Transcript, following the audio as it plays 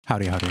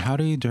Howdy, howdy,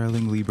 howdy,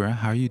 darling Libra.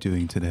 How are you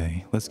doing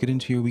today? Let's get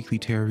into your weekly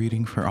tarot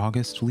reading for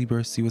August,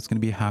 Libra. See what's going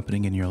to be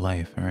happening in your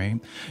life, all right?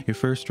 Your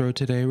first row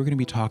today, we're going to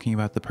be talking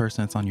about the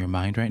person that's on your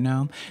mind right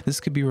now.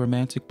 This could be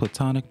romantic,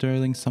 platonic,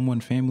 darling,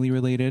 someone family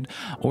related,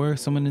 or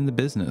someone in the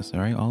business, all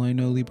right? All I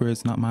know, Libra,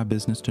 is not my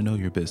business to know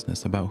your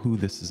business about who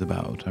this is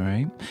about, all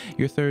right?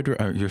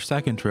 Your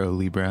second row,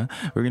 Libra,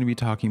 we're going to be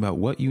talking about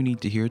what you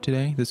need to hear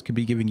today. This could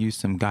be giving you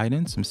some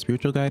guidance, some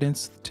spiritual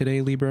guidance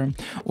today, Libra,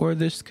 or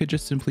this could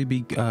just simply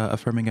be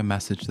affirming a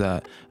message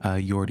that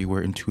you already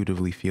were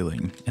intuitively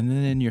feeling. And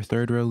then in your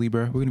third row,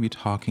 Libra, we're going to be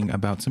talking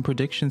about some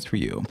predictions for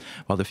you.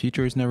 While the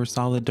future is never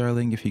solid,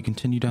 darling, if you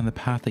continue down the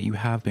path that you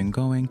have been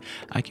going,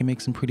 I can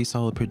make some pretty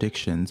solid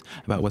predictions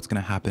about what's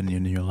going to happen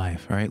in your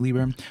life. All right,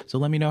 Libra? So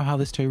let me know how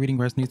this tarot reading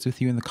resonates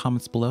with you in the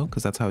comments below,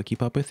 because that's how I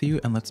keep up with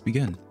you. And let's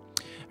begin.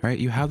 All right,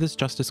 you have this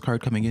Justice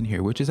card coming in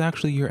here, which is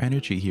actually your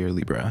energy here,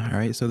 Libra. All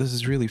right, so this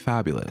is really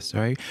fabulous.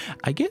 All right,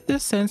 I get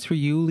this sense for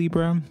you,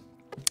 Libra.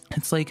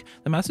 It's like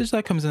the message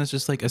that comes in is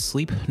just like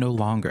asleep no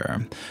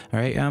longer. All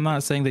right, and I'm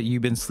not saying that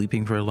you've been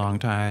sleeping for a long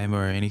time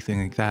or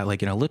anything like that,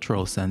 like in a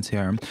literal sense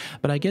here,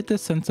 but I get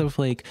this sense of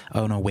like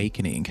an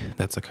awakening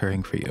that's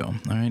occurring for you.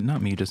 All right,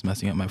 not me just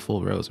messing up my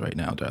full rows right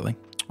now, darling.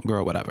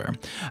 Girl, whatever.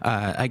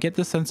 I get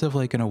the sense of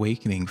like an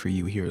awakening for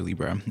you here,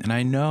 Libra. And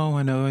I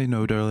know,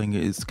 darling,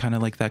 it's kind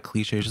of like that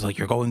cliche, just like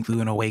you're going through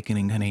an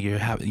awakening, honey. You're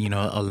having,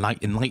 a light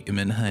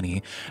enlightenment,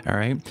 honey. All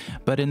right.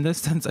 But in this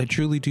sense, I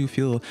truly do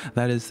feel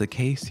that is the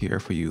case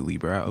here for you,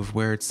 Libra, of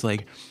where it's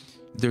like,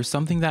 there's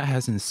something that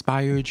has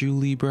inspired you,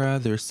 Libra.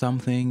 There's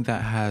something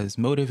that has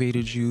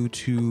motivated you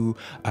to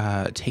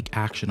take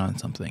action on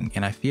something.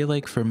 And I feel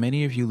like for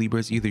many of you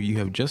Libras, either you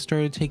have just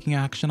started taking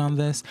action on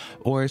this,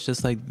 or it's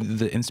just like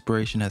the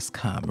inspiration has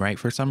come, right?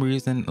 For some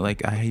reason,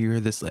 like I hear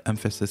this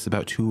emphasis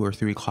about 2 or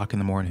 3 o'clock in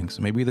the morning.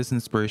 So maybe this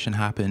inspiration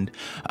happened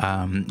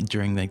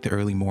during like the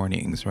early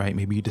mornings, right?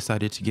 Maybe you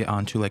decided to get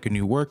onto like a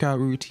new workout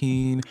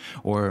routine,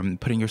 or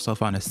putting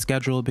yourself on a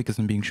schedule, because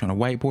I'm being shown a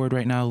whiteboard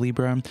right now,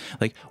 Libra.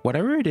 Like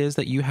whatever it is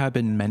that you have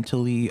been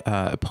mentally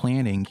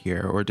planning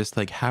here, or just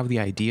like have the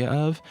idea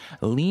of,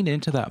 lean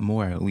into that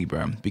more,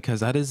 Libra, because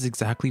that is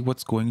exactly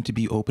what's going to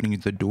be opening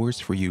the doors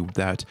for you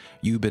that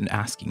you've been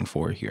asking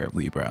for here,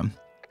 Libra.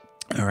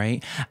 All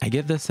right, I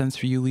get this sense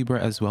for you, Libra,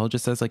 as well,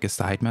 just as like a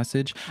side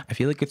message. I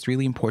feel like it's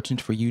really important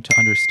for you to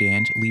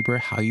understand, Libra,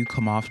 how you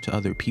come off to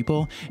other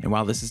people. And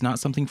while this is not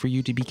something for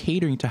you to be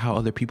catering to how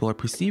other people are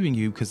perceiving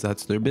you, because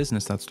that's their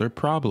business, that's their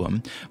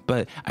problem,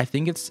 but I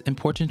think it's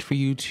important for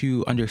you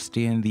to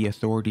understand the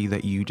authority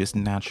that you just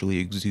naturally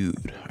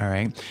exude. All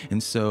right,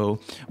 and so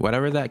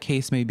whatever that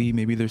case may be,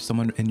 maybe there's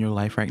someone in your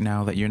life right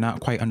now that you're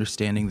not quite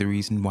understanding the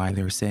reason why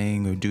they're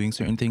saying or doing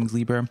certain things,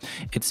 Libra.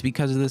 It's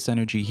because of this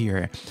energy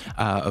here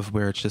of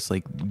where it's just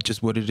like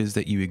what it is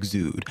that you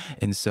exude.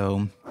 And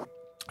so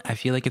I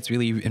feel like it's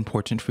really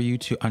important for you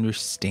to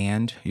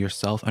understand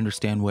yourself,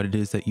 understand what it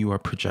is that you are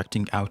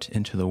projecting out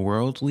into the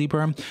world,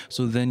 Libra,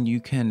 so then you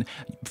can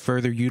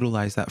further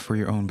utilize that for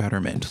your own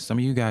betterment. Some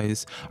of you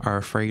guys are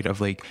afraid of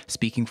like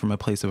speaking from a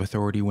place of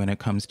authority when it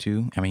comes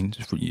to, I mean,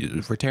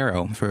 for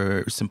tarot,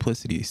 for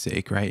simplicity's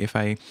sake, right?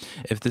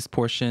 If this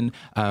portion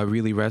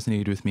really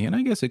resonated with me, and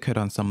I guess it could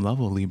on some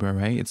level, Libra,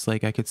 right? It's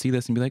like I could see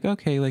this and be like,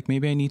 okay, like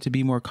maybe I need to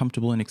be more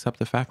comfortable and accept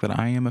the fact that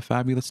I am a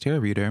fabulous tarot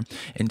reader,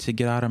 and to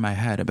get out of my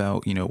head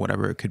about,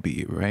 whatever it could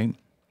be, right?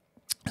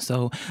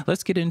 So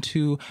let's get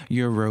into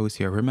your rows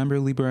here. Remember,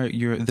 Libra,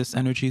 this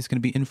energy is going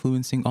to be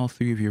influencing all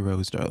 3 of your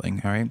rows,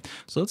 darling. All right,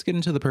 so let's get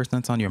into the person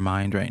that's on your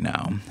mind right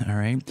now. All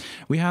right,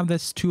 we have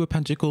this 2 of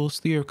Pentacles,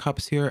 3 of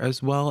Cups here,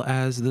 as well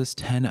as this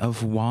 10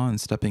 of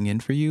Wands stepping in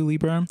for you,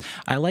 Libra.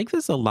 I like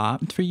this a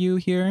lot for you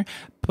here,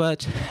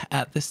 but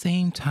at the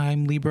same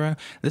time, Libra,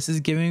 this is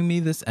giving me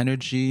this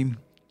energy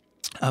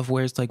of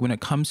where it's like when it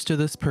comes to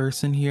this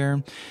person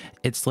here,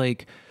 it's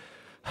like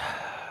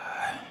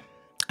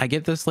I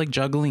get this like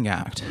juggling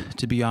act,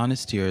 to be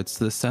honest here. It's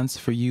the sense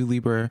for you,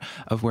 Libra,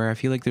 of where I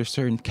feel like there's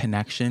certain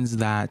connections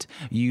that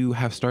you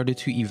have started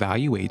to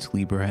evaluate,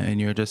 Libra,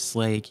 and you're just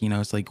like,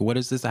 it's like, what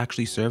is this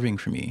actually serving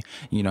for me?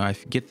 I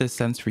get this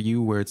sense for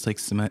you where it's like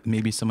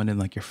maybe someone in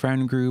like your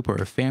friend group or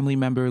a family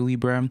member,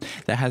 Libra,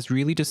 that has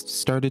really just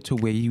started to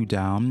weigh you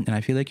down. And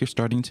I feel like you're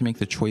starting to make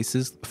the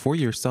choices for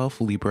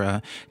yourself,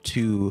 Libra,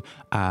 to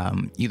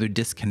either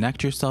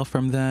disconnect yourself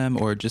from them,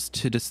 or just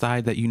to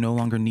decide that you no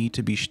longer need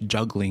to be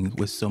juggling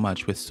with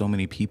so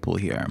many people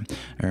here.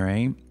 All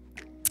right,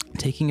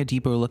 taking a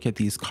deeper look at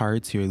these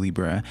cards here,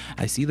 Libra,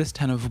 I see this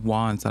 10 of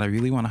Wands that I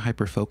really want to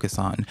hyper focus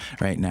on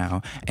right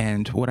now.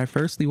 And what I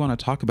firstly want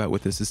to talk about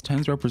with this is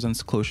 10s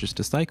represents closures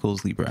to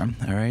cycles, Libra.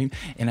 All right,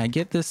 and I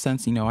get this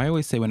sense, I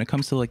always say when it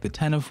comes to like the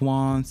 10 of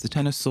Wands, the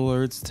 10 of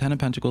Swords, the 10 of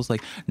Pentacles,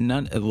 like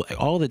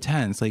all the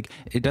 10s, like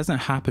it doesn't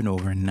happen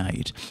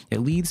overnight. It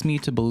leads me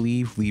to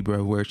believe,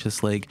 Libra, where it's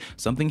just like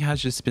something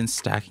has just been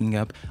stacking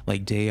up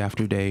like day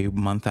after day,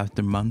 month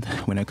after month,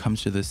 when it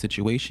comes to this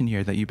situation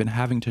here that you've been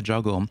having to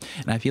juggle.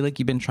 And I feel like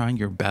you've been trying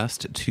your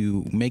best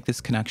to make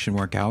this connection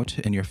work out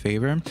in your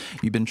favor.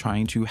 You've been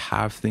trying to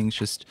have things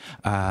just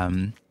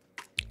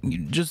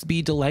just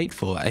be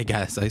delightful, I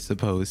guess, I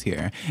suppose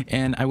here.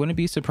 And I wouldn't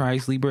be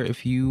surprised, Libra,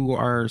 if you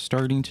are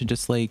starting to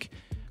just like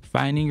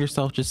finding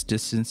yourself just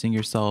distancing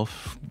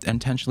yourself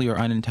intentionally or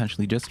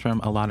unintentionally just from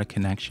a lot of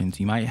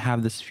connections. You might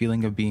have this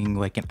feeling of being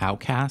like an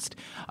outcast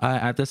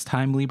at this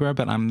time, Libra,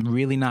 but I'm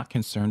really not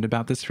concerned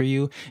about this for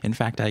you. In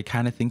fact, I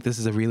kind of think this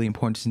is a really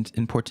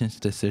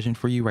important decision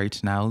for you right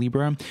now,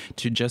 Libra,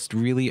 to just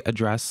really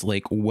address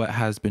like what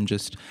has been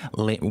just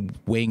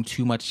weighing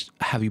too much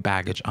heavy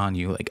baggage on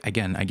you. Like,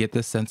 again, I get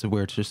this sense of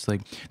where it's just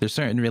like there's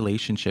certain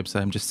relationships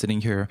that I'm just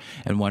sitting here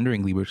and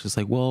wondering, Libra, it's just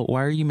like, well,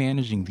 why are you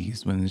managing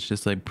these when it's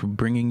just like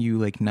bringing you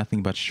like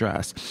nothing but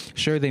stress?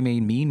 Sure, they may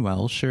mean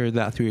well. Sure,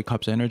 that Three of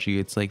Cups energy,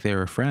 it's like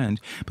they're a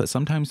friend, but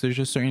sometimes there's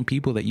just certain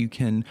people that you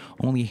can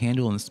only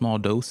handle in small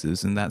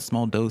doses, and that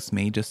small dose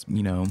may just,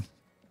 you know,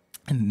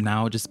 and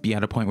now just be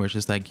at a point where it's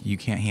just like you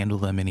can't handle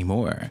them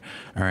anymore.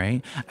 All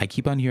right, I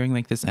keep on hearing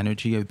like this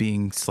energy of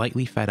being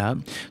slightly fed up.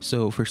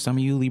 So for some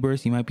of you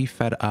Libras, you might be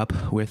fed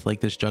up with like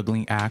this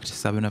juggling act,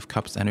 Seven of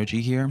Cups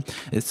energy here.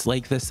 It's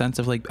like the sense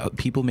of like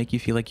people make you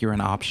feel like you're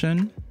an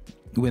option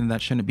when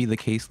that shouldn't be the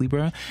case,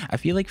 Libra. I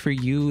feel like for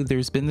you,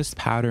 there's been this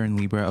pattern,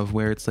 Libra, of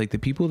where it's like the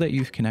people that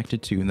you've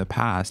connected to in the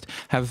past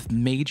have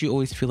made you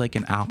always feel like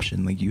an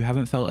option. Like you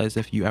haven't felt as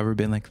if you ever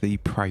been like the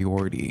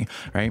priority,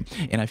 right?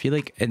 And I feel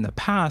like in the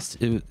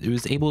past, it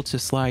was able to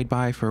slide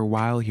by for a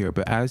while here,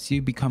 but as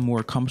you become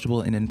more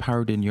comfortable and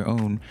empowered in your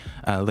own,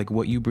 like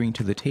what you bring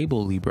to the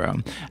table, Libra,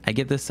 I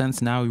get this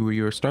sense now where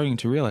you're starting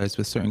to realize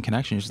with certain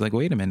connections, it's like,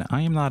 wait a minute,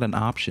 I am not an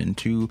option.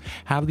 To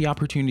have the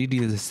opportunity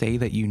to say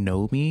that you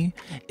know me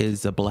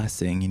is a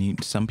blessing,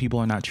 and some people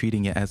are not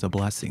treating it as a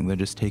blessing. They're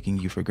just taking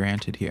you for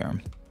granted here.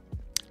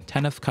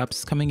 10 of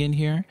Cups coming in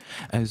here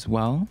as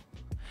well.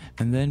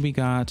 And then we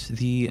got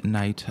the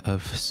Knight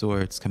of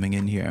Swords coming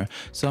in here.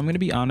 So I'm going to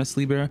be honest,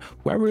 Libra,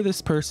 whoever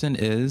this person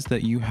is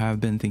that you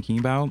have been thinking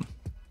about,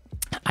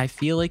 I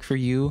feel like for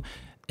you,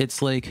 it's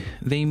like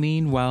they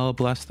mean well,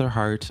 bless their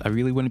heart. I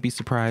really wouldn't be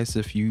surprised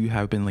if you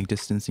have been like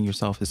distancing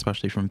yourself,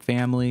 especially from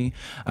family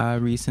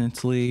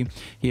recently.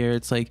 Here,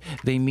 it's like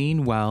they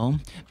mean well,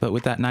 but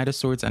with that Knight of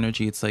Swords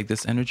energy, it's like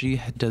this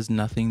energy does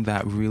nothing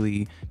that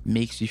really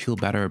makes you feel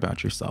better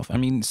about yourself. I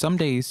mean, some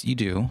days you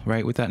do,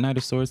 right? With that Knight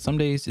of Swords, some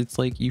days it's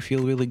like you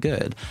feel really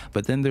good,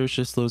 but then there's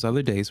just those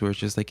other days where it's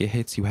just like it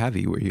hits you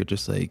heavy, where you're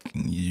just like,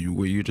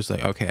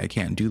 okay, I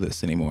can't do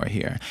this anymore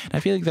here. And I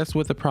feel like that's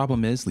what the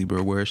problem is,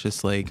 Libra, where it's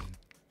just like,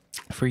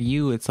 for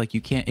you, it's like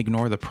you can't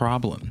ignore the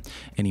problem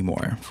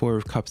anymore. Four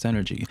of Cups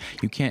energy.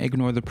 You can't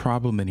ignore the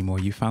problem anymore.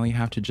 You finally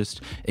have to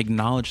just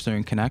acknowledge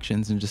certain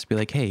connections and just be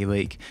like, hey,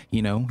 like,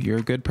 you know, you're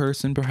a good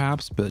person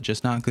perhaps, but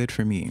just not good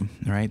for me,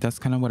 right? That's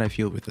kind of what I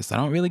feel with this. I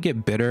don't really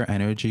get bitter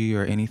energy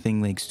or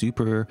anything like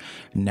super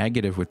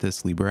negative with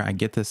this, Libra. I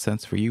get this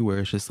sense for you where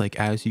it's just like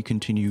as you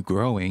continue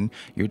growing,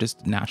 you're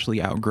just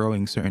naturally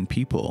outgrowing certain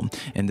people.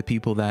 And the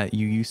people that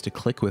you used to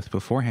click with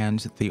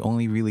beforehand, they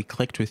only really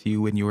clicked with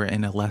you when you were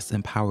in a less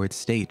empowered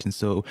state. And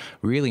so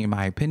really, in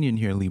my opinion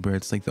here, Libra,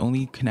 it's like the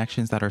only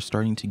connections that are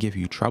starting to give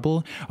you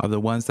trouble are the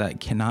ones that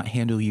cannot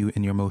handle you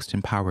in your most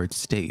empowered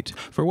state,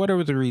 for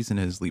whatever the reason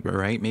is, Libra,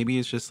 right? Maybe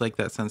it's just like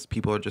that sense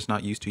people are just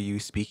not used to you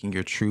speaking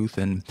your truth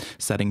and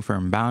setting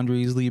firm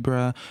boundaries,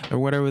 Libra, or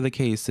whatever the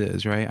case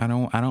is, right? I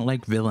don't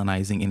like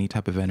villainizing any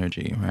type of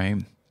energy, right?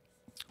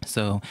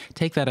 So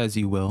take that as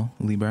you will,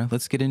 Libra.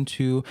 Let's get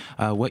into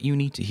what you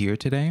need to hear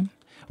today,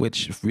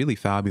 which really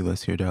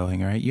fabulous here,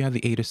 darling. All right, you have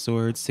the Eight of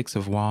Swords, Six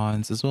of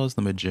Wands, as well as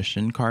the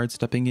Magician card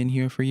stepping in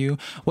here for you.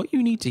 What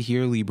you need to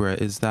hear, Libra,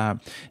 is that,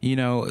 you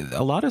know,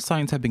 a lot of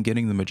signs have been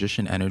getting the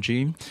Magician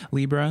energy,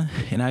 Libra,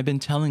 and I've been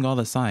telling all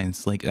the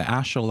signs, like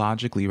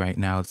astrologically right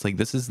now, it's like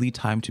this is the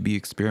time to be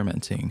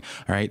experimenting.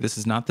 All right, this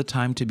is not the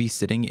time to be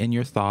sitting in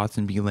your thoughts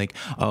and be like,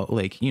 oh,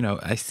 like, you know,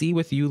 I see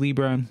with you,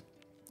 Libra,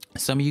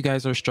 some of you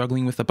guys are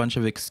struggling with a bunch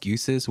of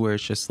excuses where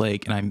it's just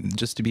like, and I'm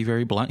just to be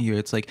very blunt here,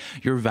 it's like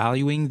you're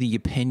valuing the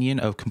opinion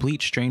of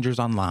complete strangers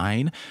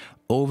online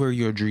over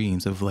your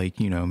dreams of, like,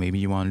 you know, maybe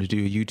you wanted to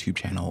do a YouTube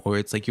channel, or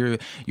it's like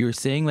you're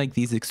saying like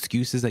these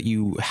excuses that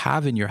you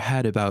have in your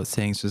head about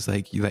saying it's just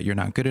like that you're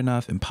not good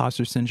enough,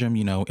 imposter syndrome,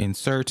 you know,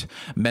 insert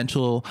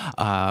mental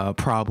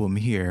problem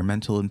here,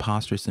 mental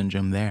imposter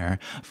syndrome there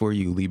for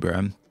you,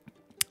 Libra.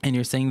 And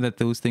you're saying that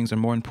those things are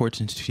more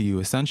important to you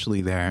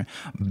essentially there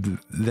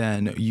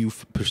than you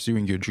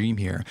pursuing your dream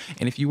here.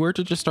 And if you were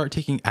to just start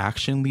taking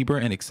action, Libra,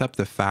 and accept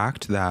the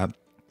fact that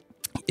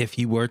if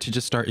you were to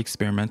just start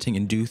experimenting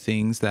and do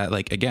things that,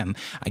 like, again,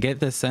 I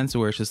get this sense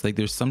where it's just like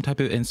there's some type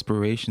of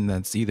inspiration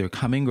that's either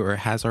coming or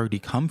has already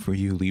come for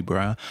you,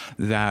 Libra,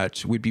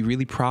 that would be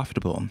really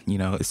profitable, you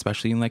know,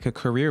 especially in like a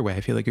career way.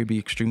 I feel like it would be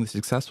extremely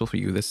successful for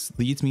you. This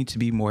leads me to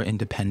be more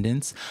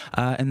independent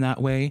in that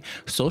way.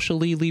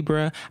 Socially,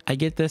 Libra, I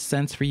get this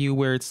sense for you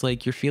where it's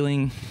like you're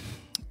feeling,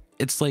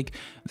 it's like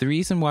the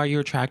reason why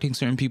you're attracting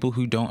certain people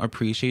who don't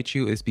appreciate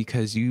you is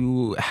because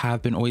you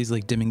have been always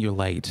like dimming your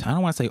light. I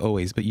don't want to say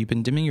always, but you've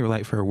been dimming your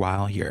light for a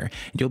while here.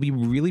 You'll be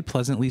really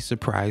pleasantly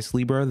surprised,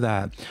 Libra,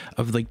 that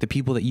of like the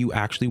people that you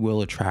actually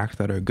will attract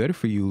that are good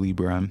for you,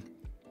 Libra,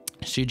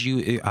 should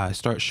you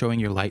start showing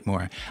your light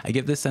more. I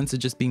get this sense of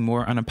just being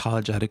more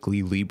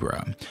unapologetically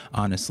Libra,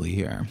 honestly,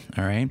 here.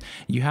 All right.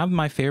 You have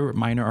my favorite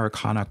minor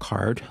arcana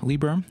card,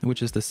 Libra,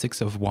 which is the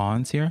Six of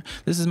Wands here.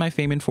 This is my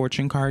fame and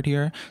fortune card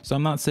here. So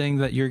I'm not saying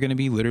that you're going to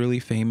be literally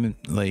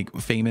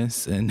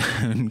famous and,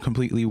 and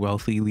completely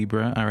wealthy,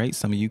 Libra. All right.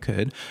 Some of you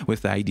could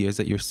with the ideas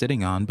that you're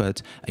sitting on.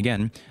 But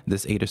again,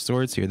 this Eight of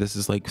Swords here, this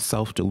is like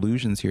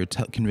self-delusions here,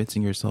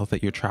 convincing yourself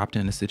that you're trapped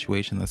in a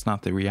situation that's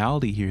not the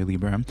reality here,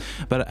 Libra.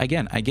 But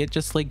again, I get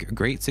just like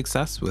great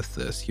success with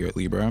this here,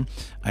 Libra.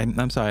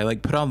 I'm sorry, I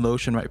like put on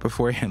lotion right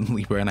beforehand,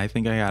 Libra, and I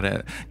think I got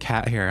a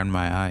cat hair in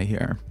my eye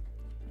here.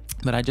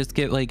 But I just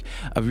get like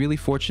a really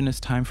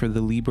fortunate time for the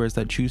Libras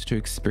that choose to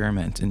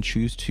experiment and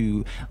choose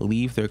to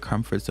leave their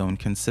comfort zone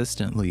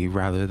consistently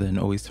rather than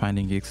always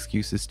finding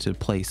excuses to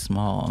play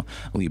small,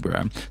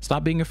 Libra.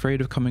 Stop being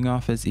afraid of coming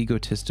off as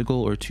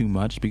egotistical or too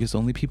much, because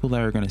only people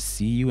that are going to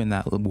see you in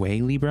that way,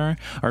 Libra,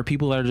 are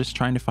people that are just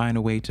trying to find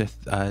a way to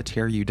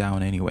tear you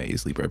down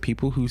anyways, Libra.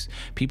 People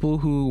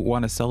who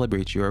want to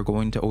celebrate you are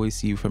going to always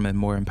see you from a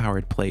more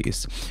empowered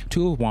place.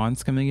 Two of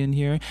Wands coming in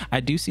here.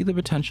 I do see the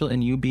potential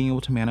in you being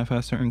able to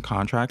manifest certain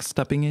contracts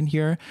stepping in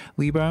here,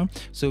 Libra.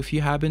 So if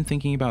you have been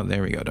thinking about,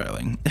 there we go,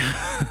 darling.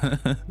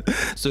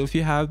 So if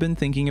you have been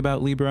thinking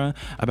about, Libra,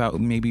 about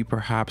maybe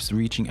perhaps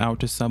reaching out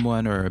to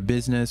someone or a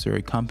business or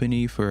a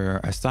company for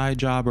a side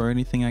job or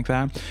anything like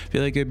that, I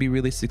feel like it'd be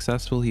really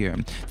successful here.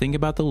 Think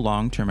about the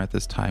long term at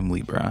this time,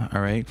 Libra. All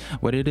right,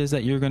 what it is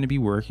that you're going to be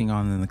working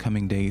on in the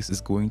coming days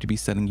is going to be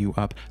setting you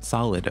up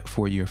solid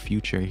for your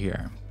future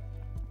here.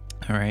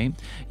 All right,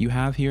 you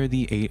have here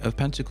the Eight of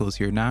Pentacles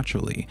here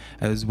naturally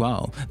as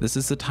well. This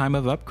is the time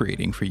of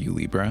upgrading for you,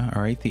 Libra.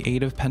 All right, the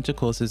Eight of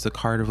Pentacles is a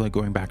card of like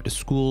going back to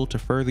school to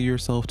further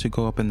yourself, to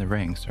go up in the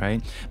ranks,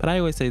 right? But I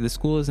always say the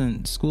school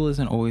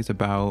isn't always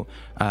about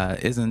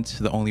isn't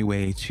the only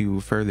way to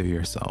further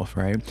yourself,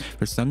 right?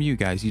 For some of you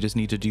guys, you just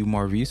need to do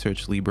more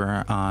research,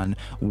 Libra, on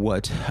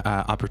what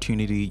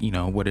opportunity, you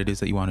know, what it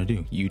is that you want to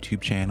do, YouTube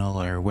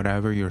channel or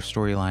whatever your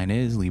storyline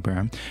is,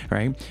 Libra,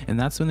 right? And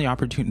that's when the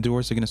opportunity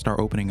doors are going to start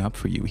opening up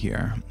for you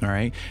here. All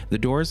right, the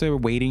doors are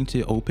waiting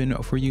to open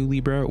for you,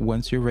 Libra,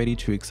 once you're ready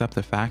to accept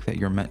the fact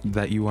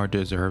that you are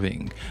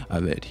deserving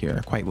of it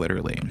here, quite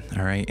literally.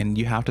 All right, and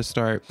you have to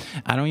start.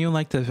 I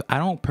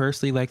don't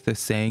personally like the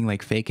saying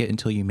like fake it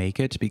until you make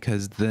it,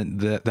 because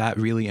that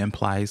really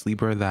implies,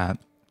 Libra, that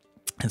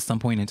at some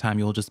point in time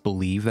you'll just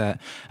believe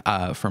that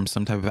from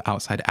some type of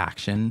outside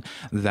action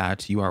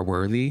that you are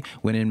worthy,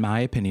 when in my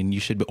opinion you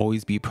should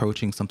always be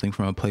approaching something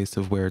from a place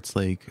of where it's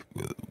like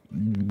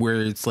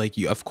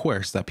you, of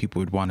course, that people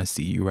would want to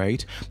see you,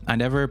 right? I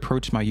never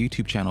approached my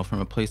YouTube channel from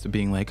a place of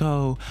being like,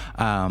 oh,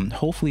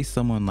 hopefully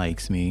someone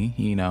likes me,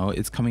 you know.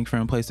 It's coming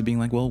from a place of being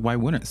like, well, why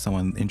wouldn't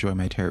someone enjoy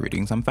my tarot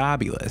readings? I'm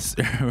fabulous.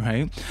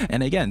 Right?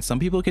 And again, some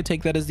people could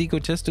take that as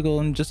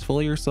egotistical and just full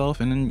of yourself,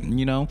 and then,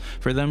 you know,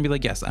 for them be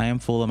like, yes, I am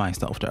full of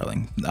myself,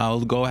 darling.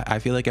 I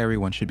feel like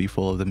everyone should be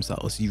full of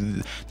themselves.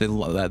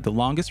 The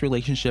longest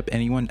relationship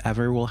anyone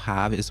ever will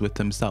have is with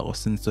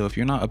themselves. And so if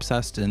you're not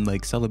obsessed and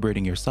like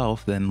celebrating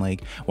yourself, then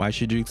like why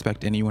should you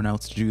expect anyone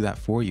else to do that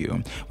for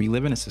you? We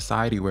live in a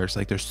society where it's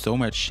like there's so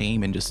much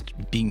shame in just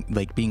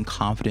being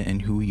confident in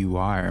who you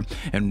are,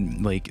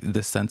 and like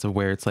the sense of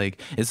where it's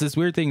like it's this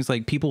weird thing. It's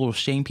like people will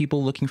shame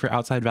people looking for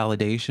outside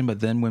validation,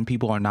 but then when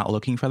people are not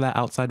looking for that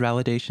outside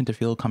validation to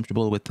feel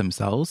comfortable with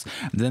themselves,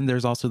 then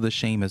there's also the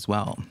shame as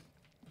well.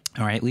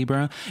 All right,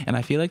 Libra. And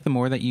I feel like the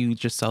more that you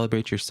just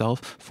celebrate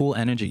yourself, full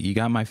energy. You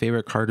got my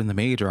favorite card in the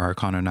major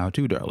arcana now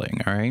too, darling.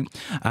 All right.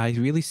 I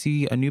really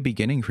see a new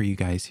beginning for you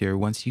guys here.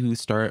 Once you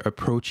start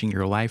approaching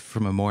your life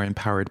from a more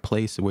empowered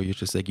place where you're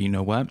just like, you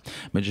know what?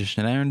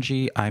 Magician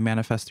energy. I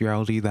manifest the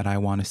reality that I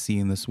want to see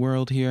in this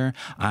world here.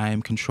 I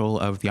am control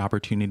of the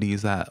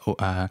opportunities that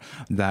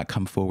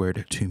come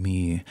forward to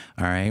me.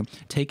 All right.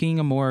 Taking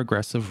a more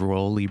aggressive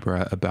role,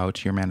 Libra,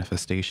 about your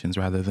manifestations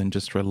rather than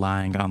just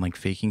relying on like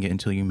faking it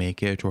until you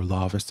make it, or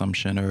law of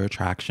assumption or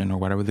attraction or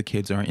whatever the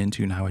kids are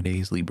into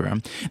nowadays, Libra.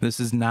 This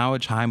is now a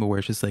time where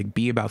it's just like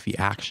be about the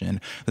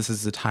action. This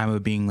is the time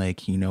of being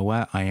like, you know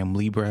what? I am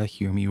Libra,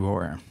 hear me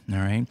roar. All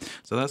right.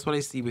 So that's what I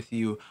see with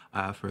you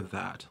for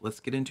that. Let's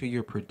get into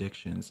your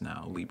predictions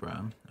now,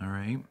 Libra. All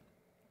right.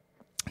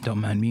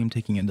 Don't mind me, I'm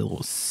taking a little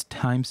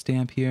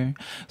timestamp here.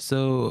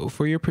 So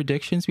for your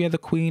predictions, we have the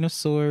Queen of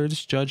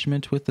Swords,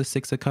 Judgment with the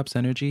Six of Cups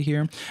energy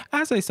here.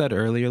 As I said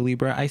earlier,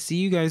 Libra, I see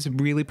you guys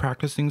really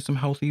practicing some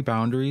healthy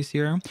boundaries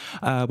here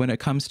when it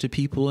comes to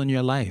people in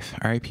your life.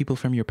 All right, people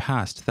from your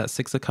past. That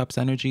Six of Cups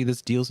energy,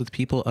 this deals with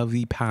people of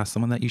the past,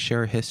 someone that you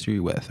share a history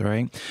with, all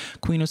right?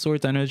 Queen of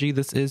Swords energy,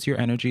 this is your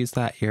energy. It's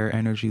that air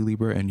energy,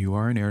 Libra, and you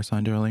are an air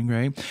sign, darling,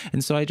 right?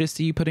 And so I just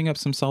see you putting up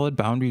some solid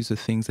boundaries with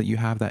things that you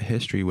have that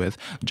history with.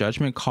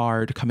 Judgment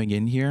card coming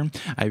in here.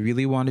 I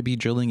really want to be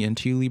drilling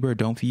into you, Libra.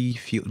 Don't be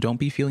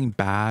feeling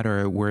bad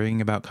or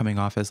worrying about coming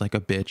off as like a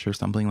bitch or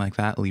something like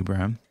that,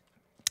 Libra.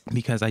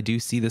 because I do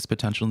see this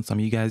potential in some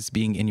of you guys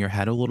being in your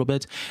head a little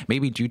bit,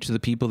 maybe due to the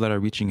people that are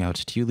reaching out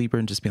to you, Libra,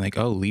 and just being like,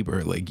 oh,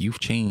 Libra, like you've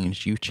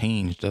changed,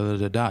 da da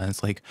da da. And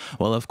it's like,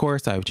 well, of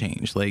course I've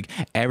changed. Like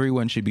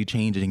everyone should be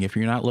changing. If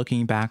you're not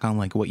looking back on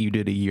like what you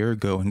did a year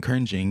ago and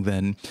cringing,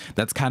 then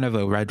that's kind of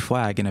a red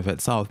flag in of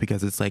itself,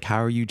 because it's like,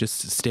 how are you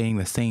just staying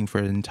the same for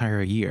an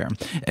entire year?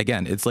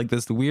 Again, it's like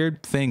this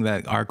weird thing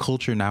that our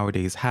culture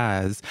nowadays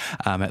has,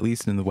 at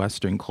least in the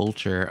Western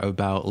culture,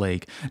 about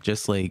like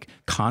just like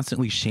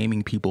constantly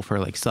shaming people for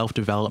like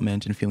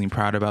self-development and feeling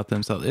proud about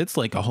themselves. It's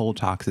like a whole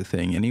toxic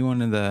thing.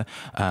 Anyone in the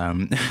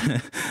and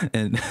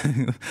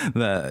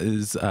that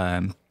is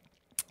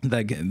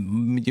that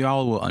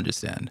y'all will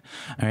understand.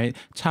 All right,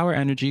 Tower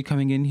energy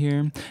coming in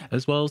here,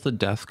 as well as the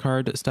Death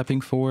card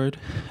stepping forward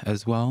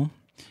as well.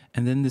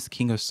 And then this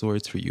King of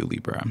Swords for you,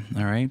 Libra.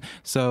 All right,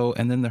 so,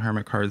 and then the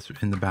Hermit cards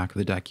in the back of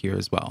the deck here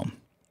as well.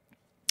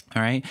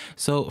 All right,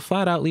 so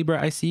flat out,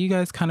 Libra, I see you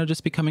guys kind of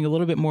just becoming a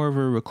little bit more of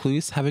a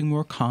recluse, having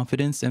more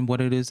confidence in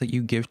what it is that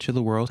you give to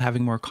the world,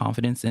 having more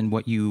confidence in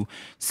what you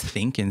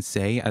think and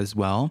say as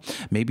well.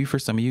 Maybe for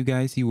some of you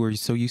guys, you were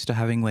so used to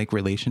having like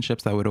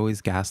relationships that would always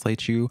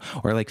gaslight you,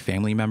 or like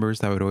family members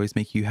that would always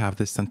make you have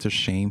this sense of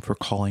shame for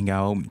calling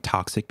out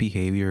toxic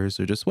behaviors,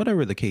 or just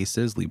whatever the case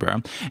is,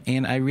 Libra.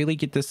 And I really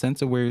get this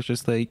sense of where it's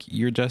just like,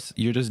 you're just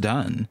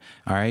done.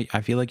 All right, I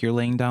feel like you're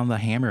laying down the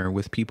hammer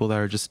with people that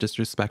are just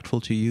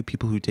disrespectful to you,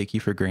 people who take you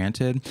for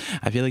granted.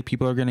 I feel like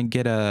people are going to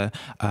get a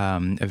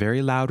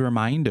very loud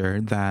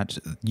reminder that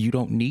you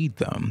don't need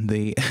them.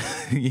 They,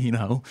 you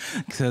know,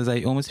 because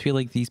I almost feel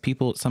like these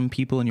people, some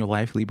people in your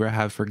life, Libra,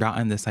 have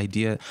forgotten this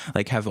idea,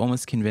 like have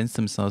almost convinced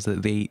themselves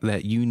that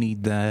that you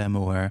need them,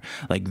 or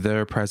like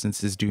their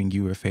presence is doing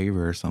you a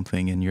favor or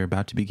something. And you're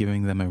about to be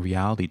giving them a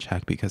reality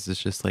check, because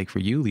it's just like, for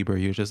you, Libra,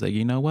 you're just like,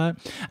 you know what?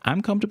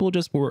 I'm comfortable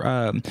just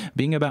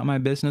being about my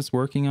business,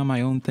 working on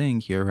my own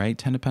thing here, right?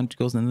 10 of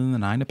Pentacles, and then the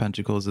 9 of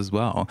Pentacles as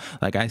well.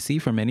 Like I see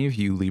for many of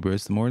you,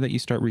 Libras, the more that you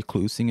start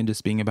reclusing and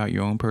just being about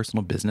your own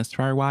personal business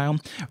for a while,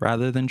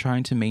 rather than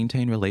trying to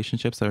maintain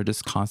relationships that are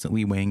just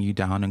constantly weighing you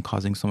down and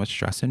causing so much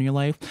stress in your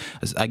life.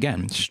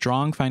 Again,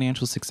 strong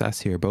financial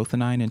success here, both the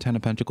 9 and 10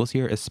 of Pentacles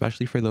here,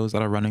 especially for those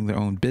that are running their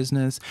own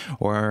business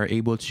or are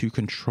able to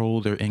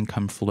control their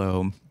income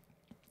flow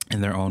in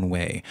their own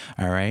way.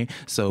 All right,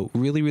 so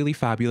really, really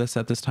fabulous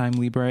at this time,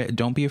 Libra.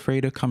 Don't be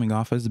afraid of coming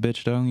off as a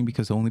bitch, though,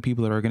 because the only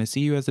people that are going to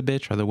see you as a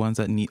bitch are the ones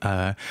that need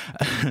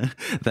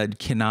that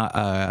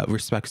cannot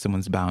respect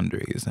someone's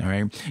boundaries. All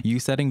right,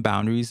 you setting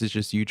boundaries is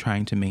just you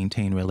trying to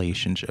maintain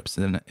relationships,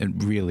 and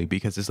really,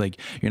 because it's like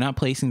you're not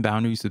placing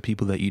boundaries with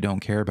people that you don't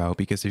care about,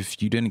 because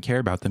if you didn't care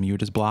about them, you would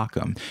just block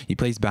them. You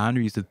place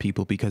boundaries with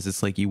people because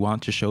it's like you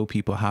want to show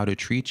people how to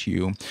treat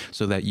you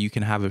so that you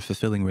can have a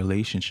fulfilling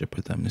relationship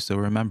with them. So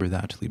remember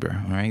that, Libra.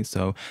 All right,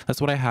 so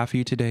that's what I have for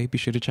you today. Be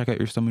sure to check out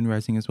your Sun, Moon,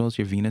 Rising, as well as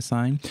your Venus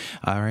sign.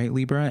 All right,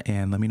 Libra,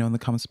 and let me know in the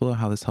comments below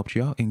how this helped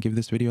you out, and give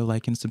this video a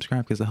like and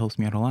subscribe, because it helps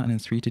me out a lot and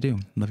it's free to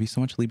do. Love you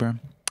so much, Libra.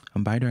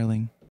 Bye, darling.